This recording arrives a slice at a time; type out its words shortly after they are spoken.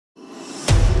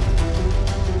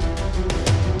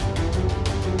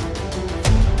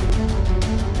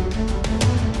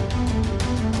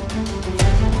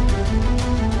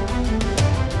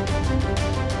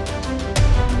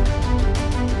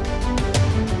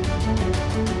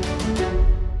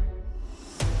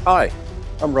Hi,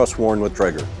 I'm Russ Warren with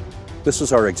Dräger. This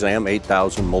is our X-am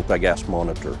 8000 multi-gas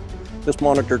monitor. This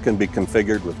monitor can be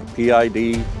configured with a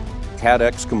PID,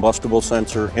 CADX combustible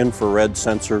sensor, infrared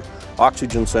sensor,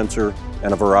 oxygen sensor,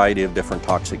 and a variety of different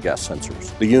toxic gas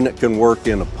sensors. The unit can work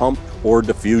in a pumped or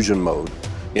diffusion mode.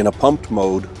 In a pumped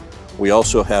mode, we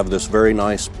also have this very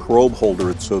nice probe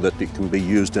holder so that it can be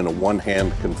used in a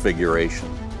one-hand configuration.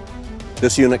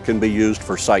 This unit can be used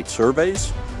for site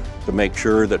surveys to make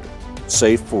sure that it's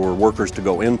safe for workers to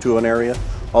go into an area.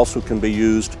 Also can be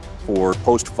used for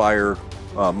post-fire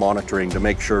monitoring to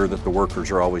make sure that the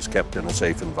workers are always kept in a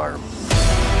safe environment.